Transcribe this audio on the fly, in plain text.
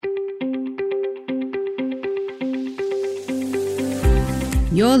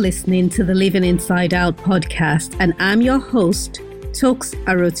You're listening to the Living Inside Out podcast, and I'm your host, Toks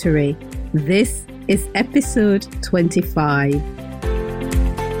Arotere. This is episode 25.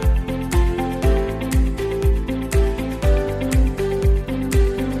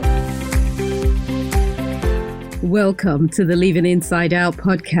 Welcome to the Living Inside Out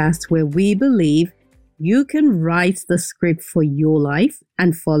podcast, where we believe you can write the script for your life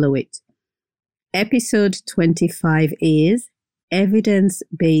and follow it. Episode 25 is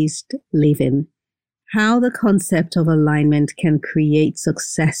Evidence-Based Living: How the Concept of Alignment Can Create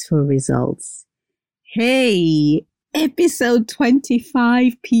Successful Results. Hey, episode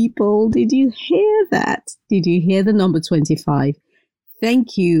 25, people. Did you hear that? Did you hear the number 25?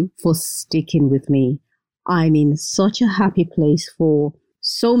 Thank you for sticking with me. I'm in such a happy place for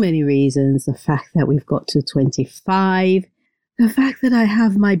so many reasons. The fact that we've got to 25, the fact that I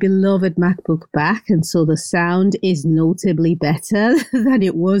have my beloved MacBook back, and so the sound is notably better than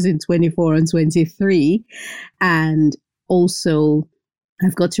it was in 24 and 23. And also,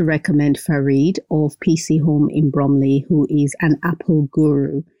 I've got to recommend Farid of PC Home in Bromley, who is an Apple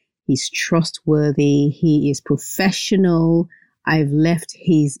guru. He's trustworthy. He is professional. I've left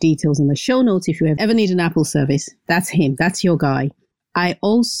his details in the show notes. If you ever need an Apple service, that's him. That's your guy. I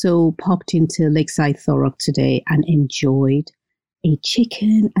also popped into Lakeside Thurrock today and enjoyed a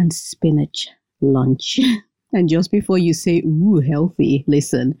chicken and spinach lunch. And just before you say, ooh, healthy,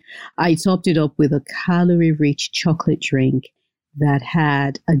 listen, I topped it up with a calorie-rich chocolate drink that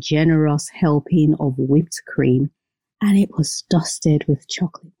had a generous helping of whipped cream, and it was dusted with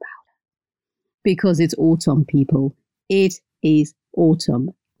chocolate powder. Because it's autumn, people. It is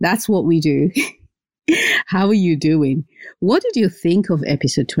autumn. That's what we do. How are you doing? What did you think of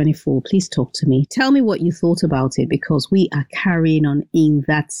episode 24? Please talk to me. Tell me what you thought about it, because we are carrying on in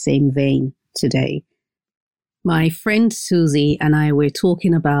that same vein today. My friend Susie and I were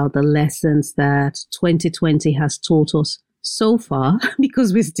talking about the lessons that 2020 has taught us so far,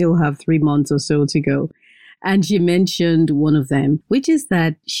 because we still have 3 months or so to go. And she mentioned one of them, which is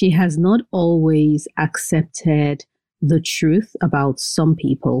that she has not always accepted the truth about some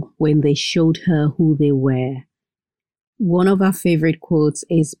people when they showed her who they were. One of our favorite quotes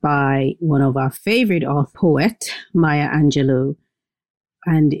is by one of our favorite poet, Maya Angelou.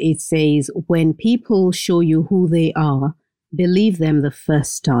 And it says, when people show you who they are, believe them the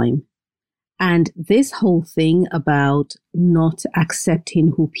first time. And this whole thing about not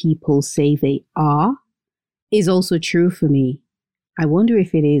accepting who people say they are is also true for me. I wonder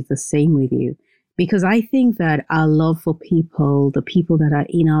if it is the same with you. Because I think that our love for people, the people that are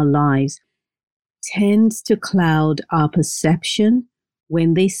in our lives, tends to cloud our perception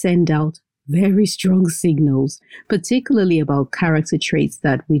when they send out very strong signals, particularly about character traits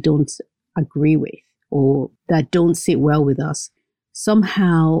that we don't agree with or that don't sit well with us.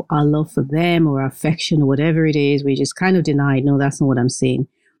 Somehow our love for them or our affection or whatever it is, we just kind of deny, no, that's not what I'm saying.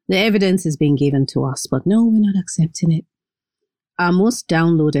 The evidence is being given to us, but no, we're not accepting it. Our most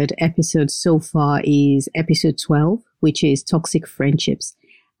downloaded episode so far is episode 12, which is Toxic Friendships.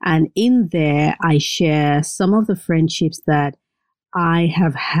 And in there, I share some of the friendships that I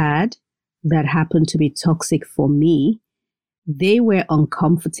have had that happened to be toxic for me. They were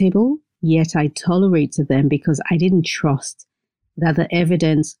uncomfortable, yet I tolerated them because I didn't trust that the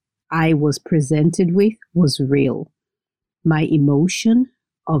evidence I was presented with was real. My emotion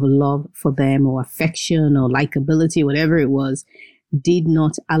of love for them or affection or likability, whatever it was, did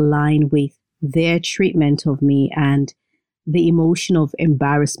not align with their treatment of me, and the emotion of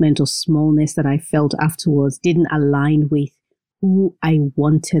embarrassment or smallness that I felt afterwards didn't align with who I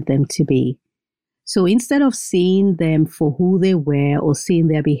wanted them to be. So instead of seeing them for who they were, or seeing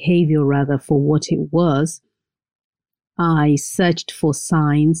their behavior rather for what it was, I searched for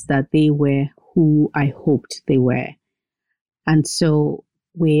signs that they were who I hoped they were. And so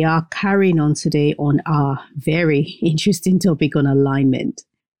we are carrying on today on our very interesting topic on alignment.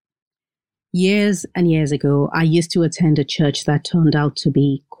 Years and years ago, I used to attend a church that turned out to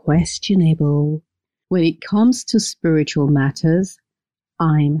be questionable. When it comes to spiritual matters,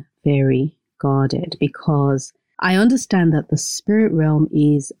 I'm very guarded because I understand that the spirit realm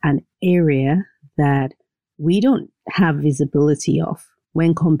is an area that we don't have visibility of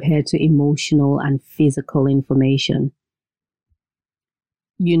when compared to emotional and physical information.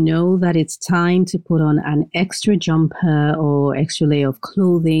 You know that it's time to put on an extra jumper or extra layer of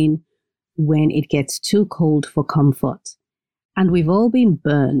clothing when it gets too cold for comfort. And we've all been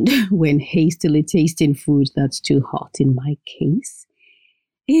burned when hastily tasting food that's too hot. In my case,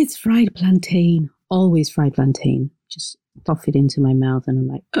 it's fried plantain, always fried plantain. Just stuff it into my mouth and I'm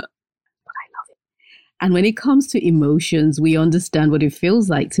like, ugh, but I love it. And when it comes to emotions, we understand what it feels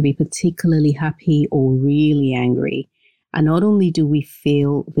like to be particularly happy or really angry. And not only do we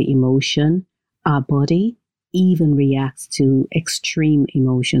feel the emotion, our body even reacts to extreme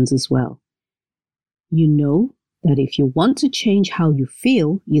emotions as well. You know that if you want to change how you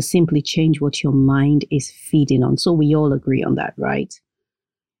feel, you simply change what your mind is feeding on. So we all agree on that, right?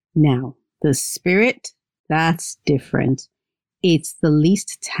 Now, the spirit, that's different. It's the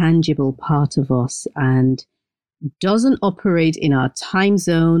least tangible part of us and doesn't operate in our time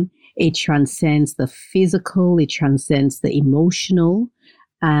zone. It transcends the physical, it transcends the emotional.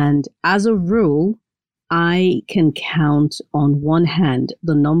 And as a rule, I can count on one hand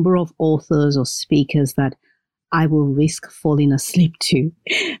the number of authors or speakers that I will risk falling asleep to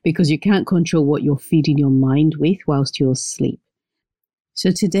because you can't control what you're feeding your mind with whilst you're asleep. So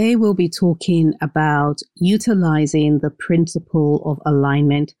today we'll be talking about utilizing the principle of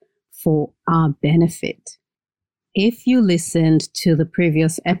alignment for our benefit. If you listened to the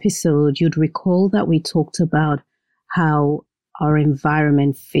previous episode, you'd recall that we talked about how our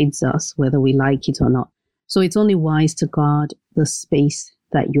environment feeds us, whether we like it or not. So it's only wise to guard the space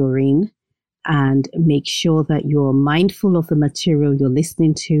that you're in and make sure that you're mindful of the material you're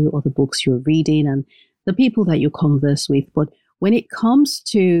listening to or the books you're reading and the people that you converse with. But when it comes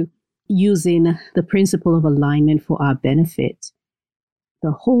to using the principle of alignment for our benefit,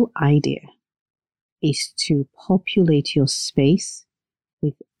 the whole idea is to populate your space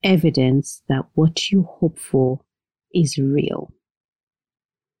with evidence that what you hope for is real.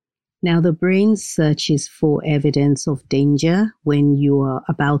 Now, the brain searches for evidence of danger when you are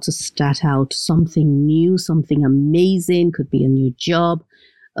about to start out something new, something amazing, could be a new job,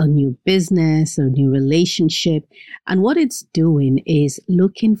 a new business, a new relationship. And what it's doing is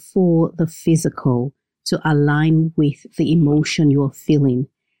looking for the physical to align with the emotion you're feeling.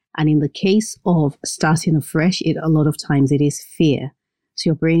 And in the case of starting afresh, a lot of times it is fear. So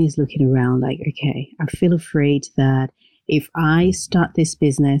your brain is looking around like, okay, I feel afraid that if I start this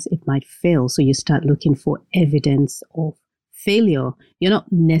business, it might fail. So you start looking for evidence of failure. You're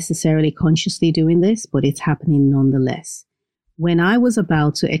not necessarily consciously doing this, but it's happening nonetheless. When I was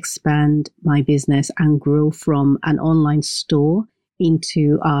about to expand my business and grow from an online store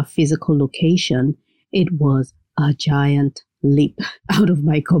into our physical location, it was a giant leap out of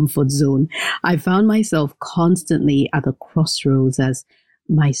my comfort zone. I found myself constantly at the crossroads as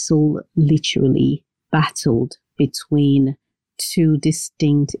my soul literally battled between two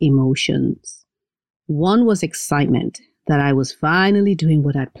distinct emotions. One was excitement that I was finally doing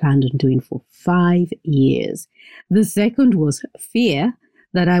what I'd planned on doing for 5 years. The second was fear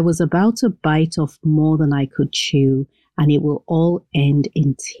that I was about to bite off more than I could chew, and it will all end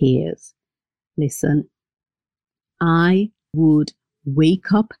in tears. Listen, I would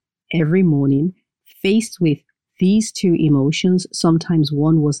wake up every morning faced with these two emotions. Sometimes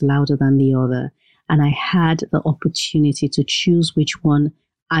one was louder than the other, and I had the opportunity to choose which one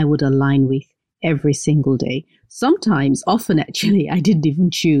I would align with every single day. Sometimes, often actually, I didn't even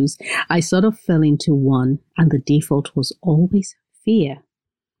choose. I sort of fell into one, and the default was always fear.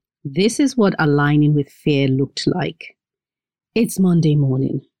 This is what aligning with fear looked like. It's Monday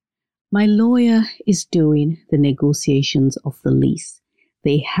morning. My lawyer is doing the negotiations of the lease.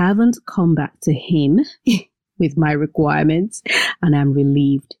 They haven't come back to him with my requirements, and I'm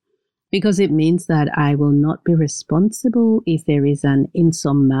relieved because it means that I will not be responsible if there is an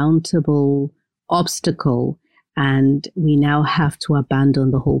insurmountable obstacle and we now have to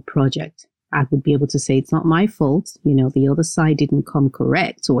abandon the whole project. I would be able to say it's not my fault, the other side didn't come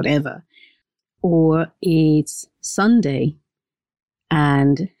correct or whatever. Or it's Sunday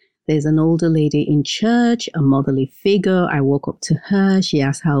and there's an older lady in church, a motherly figure. I walk up to her. She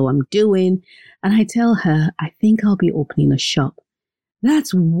asks how I'm doing. And I tell her, I think I'll be opening a shop.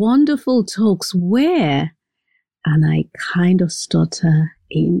 That's wonderful, Tokes. Where? And I kind of stutter,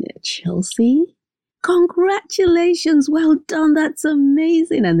 in Chelsea. Congratulations. Well done. That's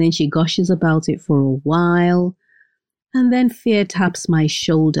amazing. And then she gushes about it for a while. And then fear taps my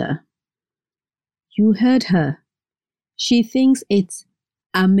shoulder. You heard her. She thinks it's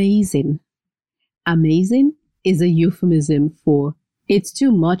amazing. Amazing is a euphemism for it's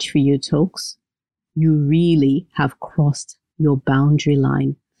too much for you, Tokes. You really have crossed your boundary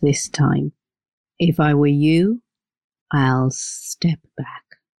line this time. If I were you, I'll step back.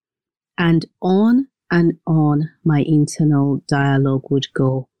 And on my internal dialogue would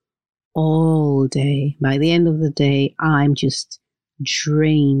go all day. By the end of the day, I'm just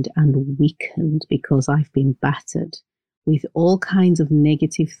drained and weakened because I've been battered with all kinds of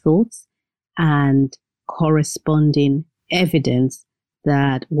negative thoughts and corresponding evidence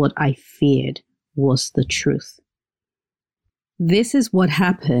that what I feared was the truth. This is what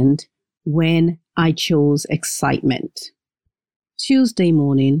happened when I chose excitement. Tuesday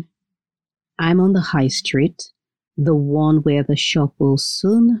morning, I'm on the high street, the one where the shop will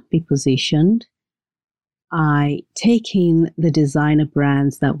soon be positioned. I take in the designer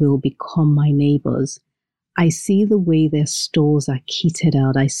brands that will become my neighbors. I see the way their stores are kitted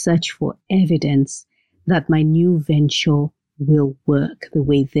out. I search for evidence that my new venture will work the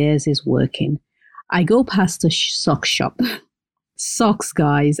way theirs is working. I go past a sock shop, socks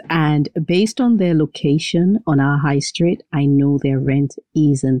guys, and based on their location on our high street, I know their rent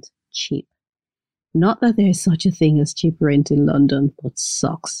isn't cheap. Not that there is such a thing as cheap rent in London, but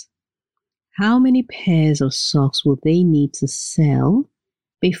socks. How many pairs of socks will they need to sell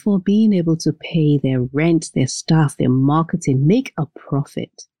before being able to pay their rent, their staff, their marketing, make a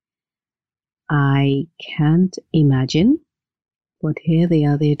profit? I can't imagine, but here they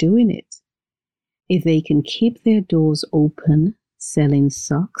are, they're doing it. If they can keep their doors open selling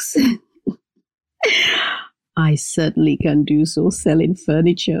socks, I certainly can do so selling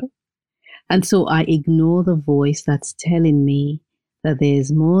furniture. And so I ignore the voice that's telling me that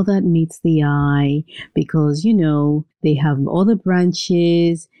there's more that meets the eye because, they have other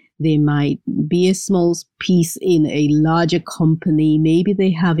branches. They might be a small piece in a larger company. Maybe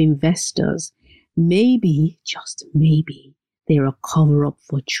they have investors. Maybe, just maybe, they're a cover-up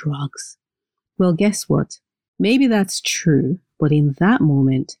for drugs. Well, guess what? Maybe that's true, but in that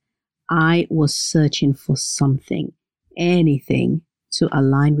moment, I was searching for something, anything, to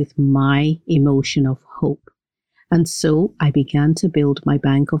align with my emotion of hope. And so I began to build my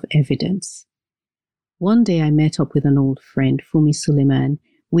bank of evidence. One day I met up with an old friend, Fumi Suleiman.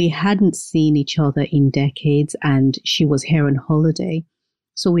 We hadn't seen each other in decades, and she was here on holiday.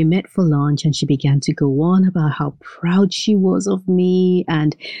 So we met for lunch, and she began to go on about how proud she was of me,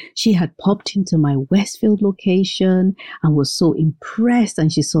 and she had popped into my Westfield location and was so impressed,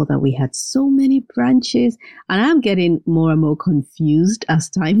 and she saw that we had so many branches, and I'm getting more and more confused as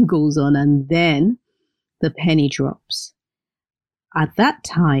time goes on, and then the penny drops. At that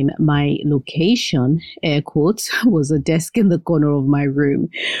time, my location, air quotes, was a desk in the corner of my room.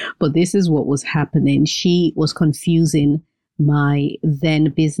 But this is what was happening. She was confusing my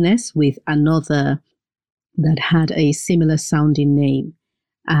then business with another that had a similar sounding name.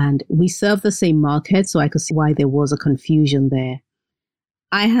 And we served the same market, so I could see why there was a confusion there.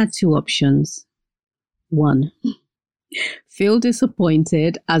 I had two options. One, feel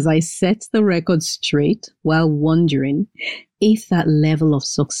disappointed as I set the record straight while wondering if that level of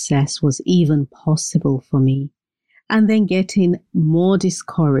success was even possible for me, and then getting more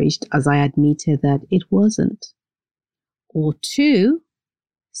discouraged as I admitted that it wasn't. Or two,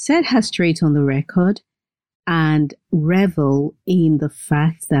 set her straight on the record and revel in the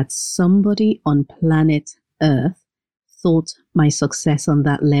fact that somebody on planet Earth thought my success on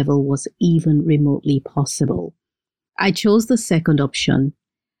that level was even remotely possible. I chose the second option,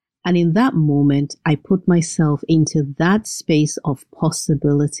 and in that moment, I put myself into that space of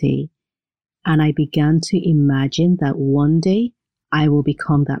possibility, and I began to imagine that one day I will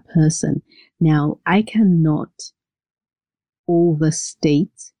become that person. Now, I cannot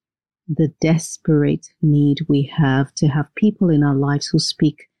overstate the desperate need we have to have people in our lives who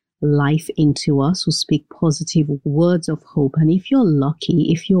speak life into us, who speak positive words of hope. And if you're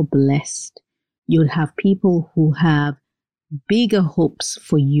lucky, if you're blessed, you'll have people who have bigger hopes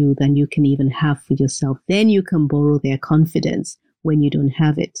for you than you can even have for yourself. Then you can borrow their confidence when you don't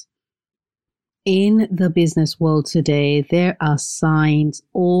have it. In the business world today, there are signs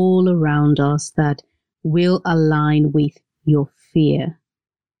all around us that will align with your fear.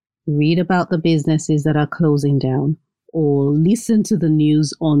 Read about the businesses that are closing down, or listen to the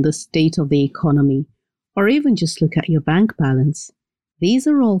news on the state of the economy, or even just look at your bank balance. These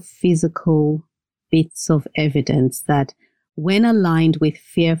are all physical bits of evidence that when aligned with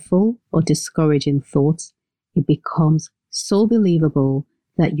fearful or discouraging thoughts, it becomes so believable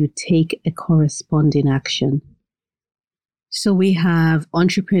that you take a corresponding action. So we have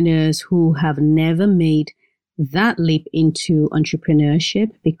entrepreneurs who have never made that leap into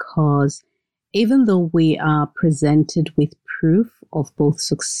entrepreneurship because even though we are presented with proof of both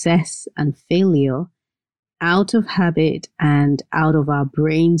success and failure, out of habit and out of our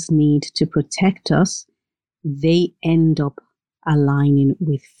brain's need to protect us, they end up aligning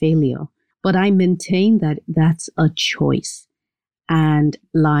with failure. But I maintain that that's a choice. And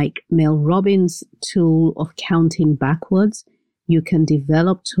like Mel Robbins' tool of counting backwards, you can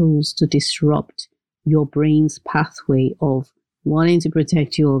develop tools to disrupt your brain's pathway of wanting to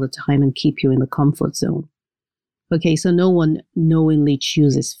protect you all the time and keep you in the comfort zone. Okay, so no one knowingly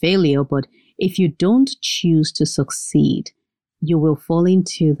chooses failure, but If you don't choose to succeed, you will fall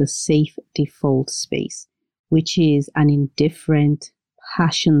into the safe default space, which is an indifferent,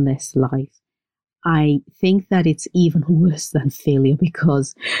 passionless life. I think that it's even worse than failure,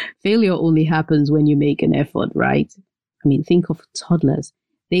 because failure only happens when you make an effort, right? I mean, think of toddlers.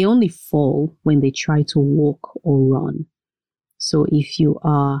 They only fall when they try to walk or run. So if you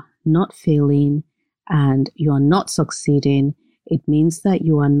are not failing and you are not succeeding, it means that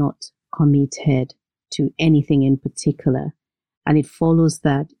you are not committed to anything in particular. And it follows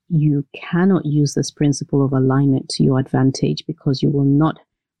that you cannot use this principle of alignment to your advantage, because you will not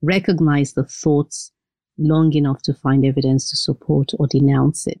recognize the thoughts long enough to find evidence to support or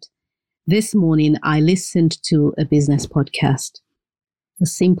denounce it. This morning, I listened to a business podcast. The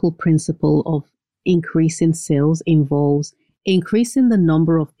simple principle of increasing sales involves increasing the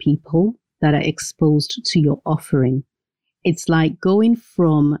number of people that are exposed to your offering. It's like going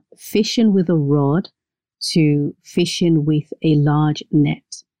from fishing with a rod to fishing with a large net.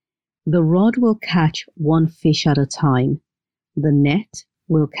 The rod will catch one fish at a time. The net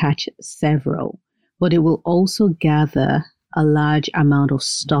will catch several, but it will also gather a large amount of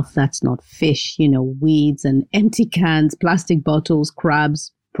stuff that's not fish, weeds and empty cans, plastic bottles,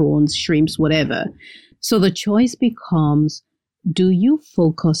 crabs, prawns, shrimps, whatever. So the choice becomes, do you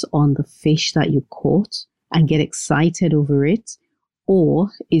focus on the fish that you caught and get excited over it? Or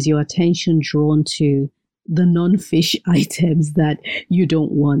is your attention drawn to the non-fish items that you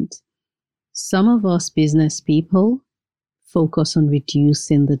don't want? Some of us business people focus on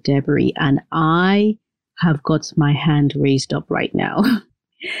reducing the debris, and I have got my hand raised up right now.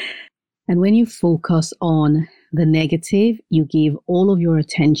 And when you focus on the negative, you give all of your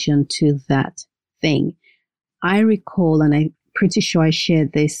attention to that thing. I recall, and I'm pretty sure I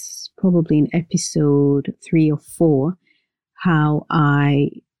shared this probably in episode 3 or 4, how I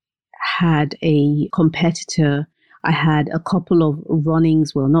had a competitor. I had a couple of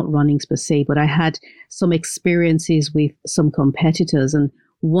runnings, well, not runnings per se, but I had some experiences with some competitors, and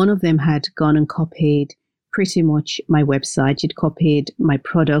one of them had gone and copied pretty much my website. She'd copied my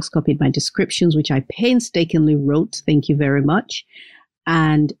products, copied my descriptions, which I painstakingly wrote. Thank you very much.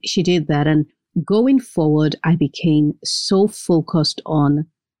 And she did that. And going forward, I became so focused on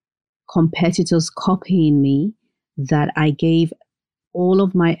competitors copying me that I gave all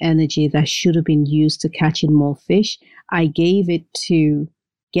of my energy that should have been used to catching more fish, I gave it to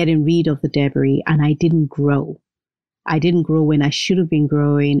getting rid of the debris, and I didn't grow. I didn't grow when I should have been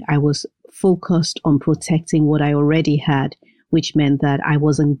growing. I was focused on protecting what I already had, which meant that I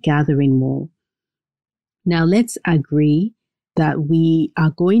wasn't gathering more. Now, let's agree that we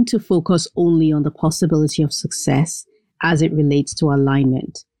are going to focus only on the possibility of success as it relates to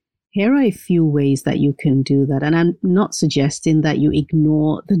alignment. Here are a few ways that you can do that. And I'm not suggesting that you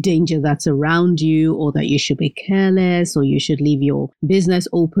ignore the danger that's around you, or that you should be careless, or you should leave your business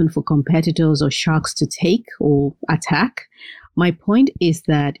open for competitors or sharks to take or attack. My point is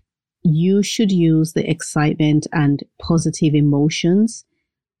that you should use the excitement and positive emotions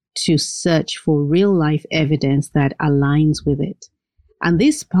to search for real life evidence that aligns with it. And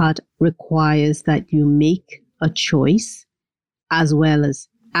this part requires that you make a choice as well as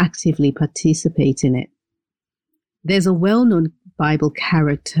actively participate in it. There's a well-known Bible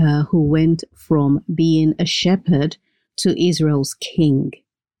character who went from being a shepherd to Israel's king.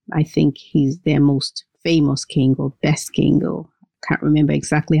 I think he's their most famous king or best king, or can't remember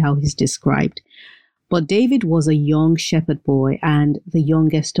exactly how he's described. But David was a young shepherd boy and the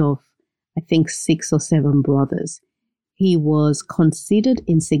youngest of, I think, 6 or 7 brothers. He was considered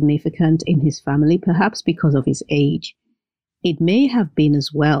insignificant in his family, perhaps because of his age. It may have been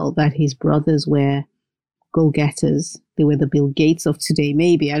as well that his brothers were go-getters. They were the Bill Gates of today,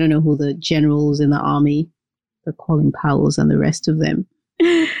 maybe. I don't know who the generals in the army, the Colin Powells and the rest of them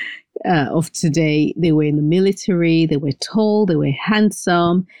of today. They were in the military, they were tall, they were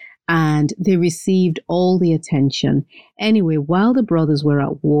handsome, and they received all the attention. Anyway, while the brothers were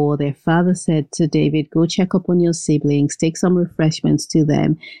at war, their father said to David, go check up on your siblings, take some refreshments to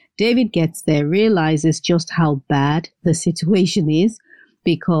them. David gets there, realizes just how bad the situation is,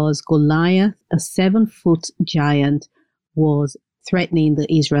 because Goliath, a 7-foot giant, was threatening the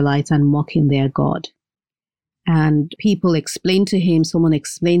Israelites and mocking their God. And people explain to him, someone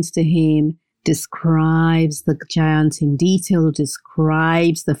explains to him, describes the giant in detail,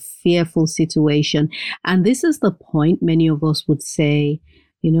 describes the fearful situation. And this is the point many of us would say,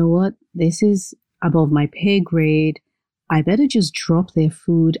 you know what, this is above my pay grade. I better just drop their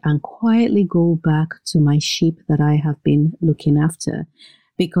food and quietly go back to my sheep that I have been looking after.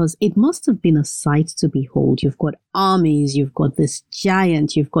 because it must have been a sight to behold. You've got armies, you've got this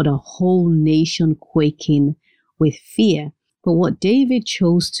giant, you've got a whole nation quaking with fear. But what David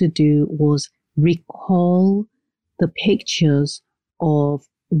chose to do was recall the pictures of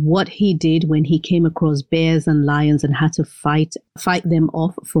what he did when he came across bears and lions and had to fight them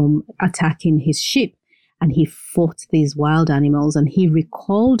off from attacking his sheep. And he fought these wild animals and he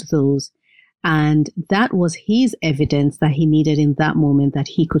recalled those. And that was his evidence that he needed in that moment, that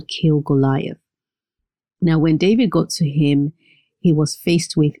he could kill Goliath. Now, when David got to him, he was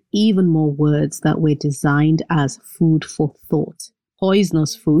faced with even more words that were designed as food for thought.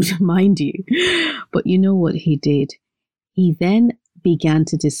 Poisonous food, mind you. But you know what he did? He then began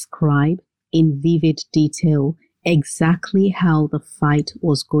to describe in vivid detail exactly how the fight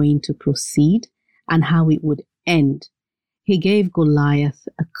was going to proceed and how it would end. He gave Goliath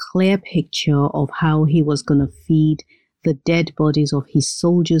a clear picture of how he was going to feed the dead bodies of his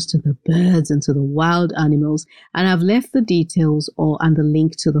soldiers to the birds and to the wild animals. And I've left the details and the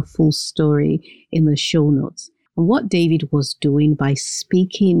link to the full story in the show notes. And what David was doing by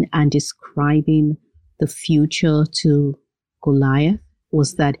speaking and describing the future to Goliath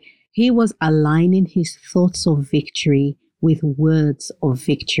was that he was aligning his thoughts of victory with words of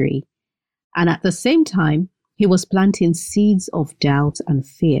victory. And at the same time, he was planting seeds of doubt and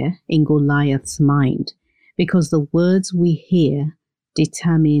fear in Goliath's mind, because the words we hear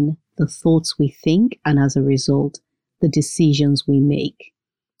determine the thoughts we think, and as a result, the decisions we make.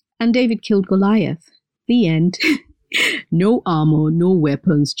 And David killed Goliath. The end. No armor, no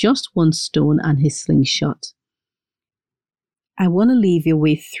weapons, just one stone and his slingshot. I want to leave you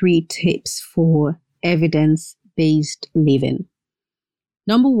with 3 tips for evidence-based living.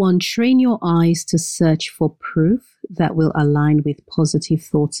 Number 1, train your eyes to search for proof that will align with positive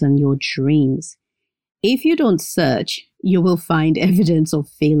thoughts and your dreams. If you don't search, you will find evidence of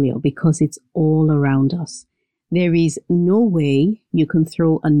failure because it's all around us. There is no way you can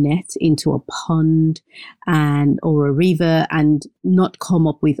throw a net into a pond or a river and not come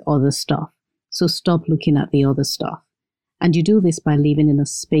up with other stuff. So stop looking at the other stuff. And you do this by living in a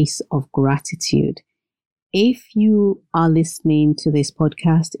space of gratitude. If you are listening to this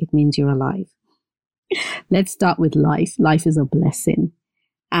podcast, it means you're alive. Let's start with life. Life is a blessing.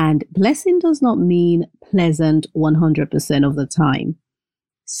 And blessing does not mean pleasant 100% of the time.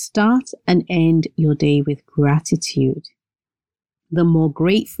 Start and end your day with gratitude. The more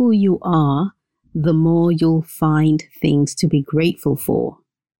grateful you are, the more you'll find things to be grateful for.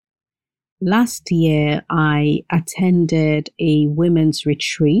 Last year, I attended a women's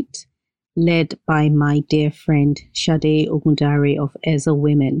retreat led by my dear friend Sade Ogundare of Eza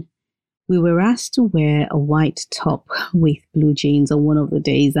Women. We were asked to wear a white top with blue jeans on one of the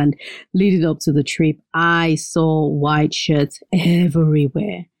days, and leading up to the trip, I saw white shirts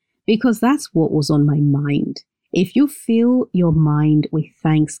everywhere because that's what was on my mind. If you fill your mind with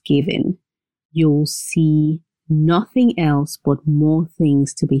thanksgiving, you'll see nothing else but more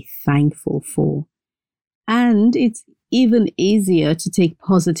things to be thankful for. And it's even easier to take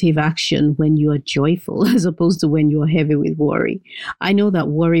positive action when you are joyful as opposed to when you are heavy with worry. I know that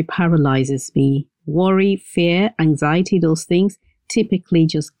worry paralyzes me. Worry, fear, anxiety, those things typically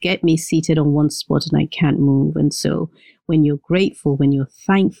just get me seated on one spot and I can't move. And so when you're grateful, when you're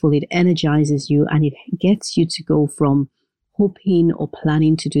thankful, it energizes you and it gets you to go from hoping or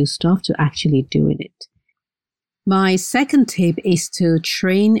planning to do stuff to actually doing it. My second tip is to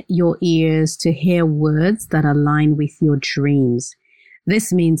train your ears to hear words that align with your dreams.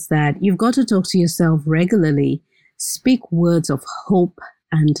 This means that you've got to talk to yourself regularly. Speak words of hope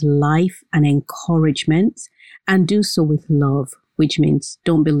and life and encouragement, and do so with love, which means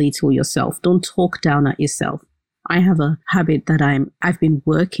don't belittle yourself. Don't talk down at yourself. I have a habit that I've been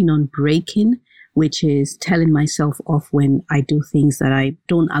working on breaking, which is telling myself off when I do things that I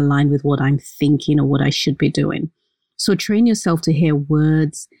don't align with what I'm thinking or what I should be doing. So train yourself to hear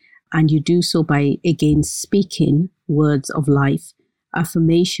words, and you do so by, again, speaking words of life.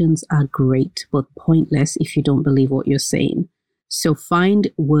 Affirmations are great, but pointless if you don't believe what you're saying. So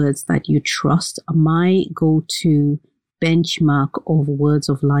find words that you trust. My go-to benchmark of words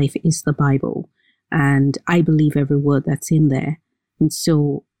of life is the Bible, and I believe every word that's in there. And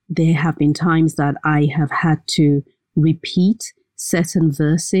so there have been times that I have had to repeat certain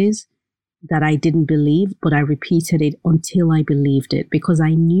verses that I didn't believe, but I repeated it until I believed it because I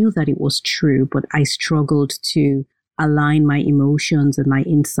knew that it was true, but I struggled to align my emotions and my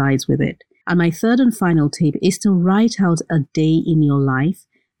insides with it. And my third and final tip is to write out a day in your life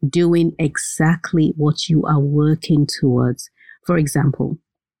doing exactly what you are working towards. For example,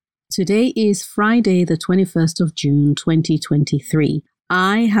 today is Friday, the 21st of June, 2023.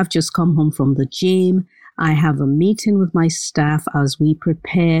 I have just come home from the gym. I have a meeting with my staff as we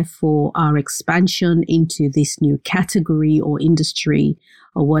prepare for our expansion into this new category or industry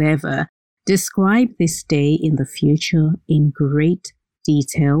or whatever. Describe this day in the future in great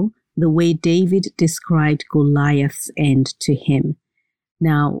detail, the way David described Goliath's end to him.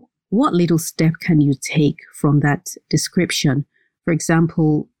 Now, what little step can you take from that description? For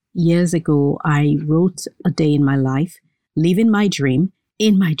example, years ago, I wrote a day in my life, living my dream,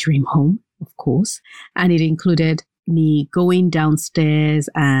 in my dream home, of course, and it included me going downstairs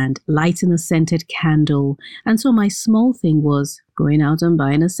and lighting a scented candle. And so my small thing was going out and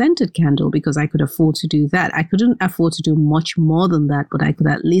buying a scented candle because I could afford to do that. I couldn't afford to do much more than that, but I could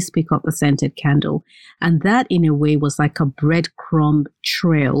at least pick up a scented candle. And that in a way was like a breadcrumb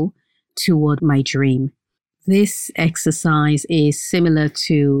trail toward my dream. This exercise is similar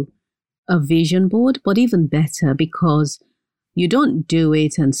to a vision board, but even better because you don't do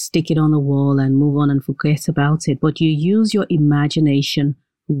it and stick it on the wall and move on and forget about it, but you use your imagination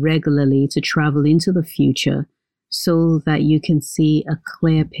regularly to travel into the future so that you can see a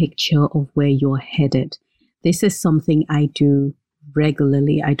clear picture of where you're headed. This is something I do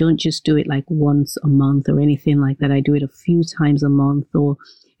regularly. I don't just do it like once a month or anything like that. I do it a few times a month, or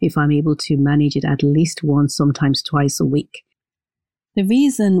if I'm able to manage it, at least once, sometimes twice a week. The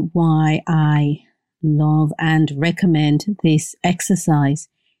reason why I love and recommend this exercise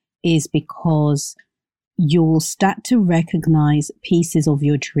is because you'll start to recognize pieces of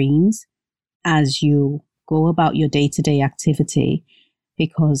your dreams as you go about your day-to-day activity,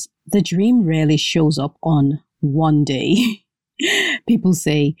 because the dream rarely shows up on one day. People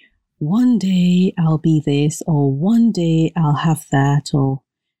say, one day I'll be this, or one day I'll have that, or,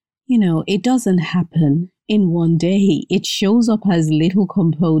 it doesn't happen in one day. It shows up as little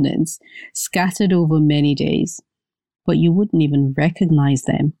components scattered over many days, but you wouldn't even recognize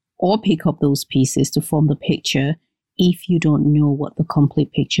them or pick up those pieces to form the picture if you don't know what the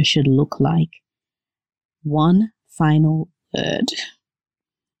complete picture should look like. One final word.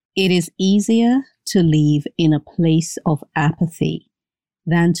 It is easier to live in a place of apathy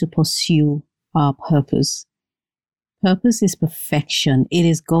than to pursue our purpose. Purpose is perfection. It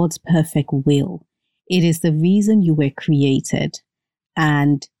is God's perfect will. It is the reason you were created,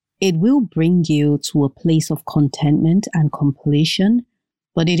 and it will bring you to a place of contentment and completion,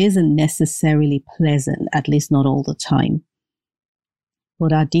 but it isn't necessarily pleasant, at least not all the time.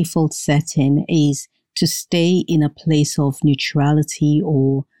 But our default setting is to stay in a place of neutrality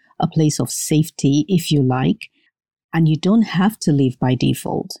or a place of safety, if you like, and you don't have to live by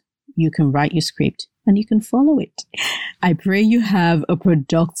default. You can write your script and you can follow it. I pray you have a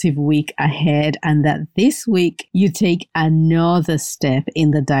productive week ahead and that this week you take another step in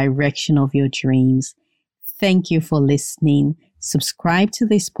the direction of your dreams. Thank you for listening. Subscribe to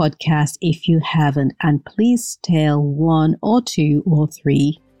this podcast if you haven't, and please tell 1 or 2 or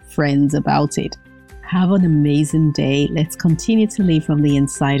 3 friends about it. Have an amazing day. Let's continue to live from the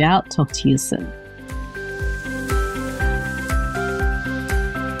inside out. Talk to you soon.